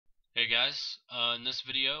Hey guys, in this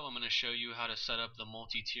video I'm going to show you how to set up the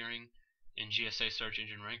multi-tiering in GSA Search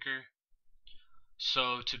Engine Ranker.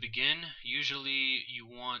 So to begin, usually you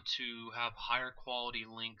want to have higher quality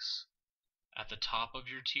links at the top of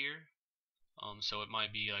your tier. So it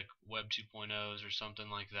might be like Web 2.0s or something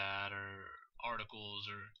like that, or articles,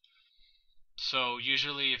 or so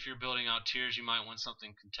usually if you're building out tiers you might want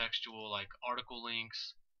something contextual like article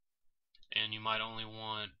links, and you might only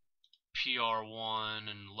want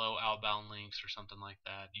PR1 and low outbound links or something like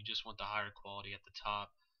that. You just want the higher quality at the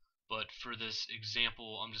top. But for this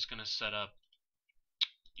example, I'm just going to set up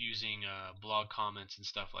using blog comments and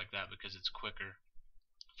stuff like that because it's quicker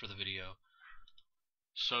for the video.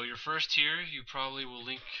 So your first tier, you probably will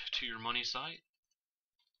link to your money site.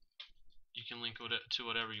 You can link to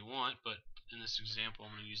whatever you want, but in this example,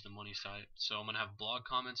 I'm going to use the money site. So I'm going to have blog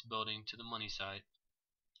comments building to the money site.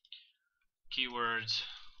 Keywords,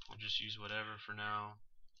 we'll just use whatever for now.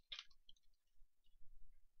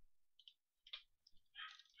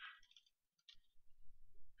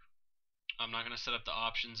 I'm not going to set up the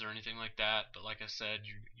options or anything like that, but like I said,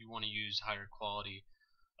 you want to use higher quality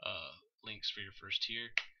links for your first tier.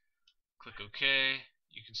 Click OK.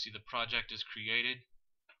 You can see the project is created.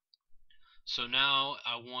 So now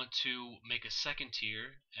I want to make a second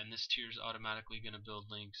tier, and this tier is automatically going to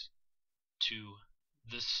build links to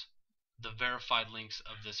the verified links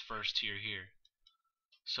of this first tier here.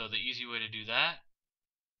 So the easy way to do that,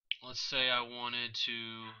 let's say I wanted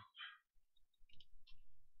to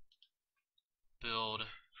build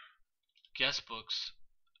guest books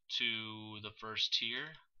to the first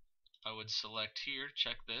tier. I would select here,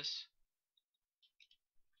 check this,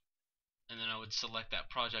 and then I would select that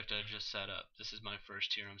project I just set up. This is my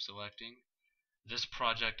first tier I'm selecting. This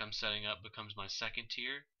project I'm setting up becomes my second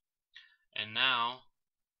tier, and now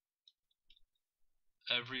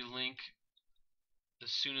every link,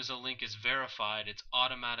 as soon as a link is verified, it's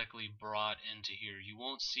automatically brought into here. You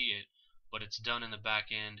won't see it, but it's done in the back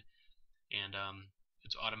end, and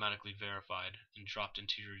it's automatically verified and dropped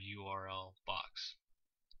into your URL box.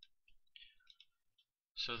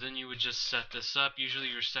 So then you would just set this up. Usually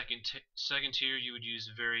your second tier you would use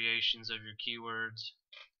variations of your keywords.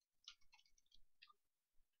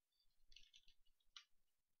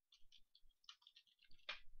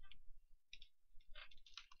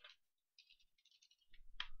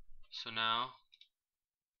 So now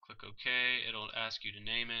click OK. It'll ask you to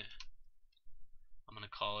name it. I'm going to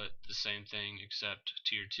call it the same thing except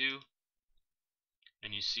tier 2,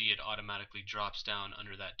 and you see it automatically drops down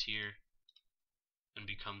under that tier and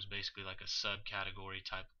becomes basically like a subcategory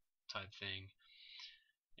type thing.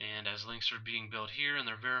 And as links are being built here and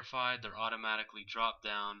they're verified, they're automatically dropped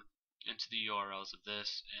down into the URLs of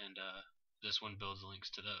this, and this one builds links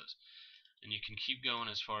to those. And you can keep going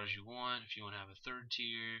as far as you want. If you want to have a third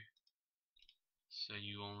tier, say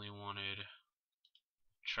you only wanted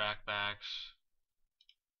trackbacks,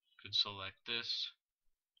 you could select this,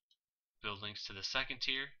 build links to the second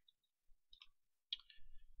tier,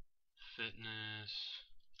 fitness,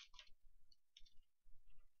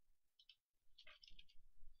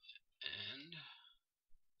 and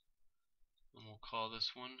we'll call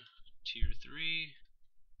this one tier 3.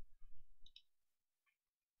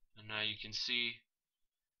 And now you can see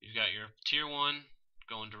you've got your tier 1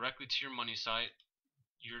 going directly to your money site,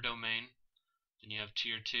 your domain. Then you have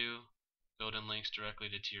tier 2 building links directly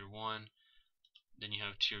to tier 1. Then you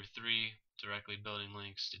have tier 3 directly building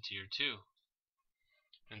links to tier 2.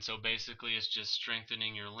 And so basically it's just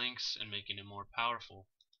strengthening your links and making it more powerful.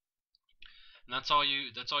 And that's all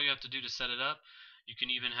you have to do to set it up. You can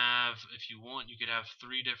even have, if you want, you could have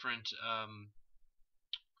 3 different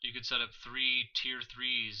you could set up 3 tier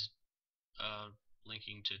 3s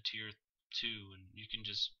linking to tier 2, and you can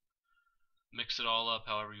just mix it all up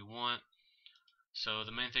however you want. So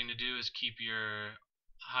the main thing to do is keep your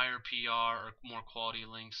higher PR or more quality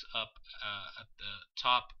links up at the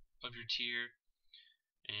top of your tier,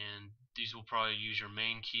 and these will probably use your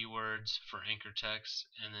main keywords for anchor text.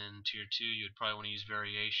 And then tier 2 you would probably want to use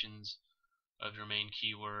variations of your main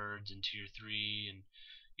keywords, and tier 3, and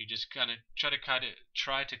you just try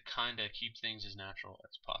to keep things as natural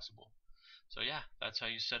as possible. So yeah, that's how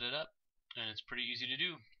you set it up, and it's pretty easy to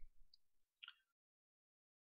do.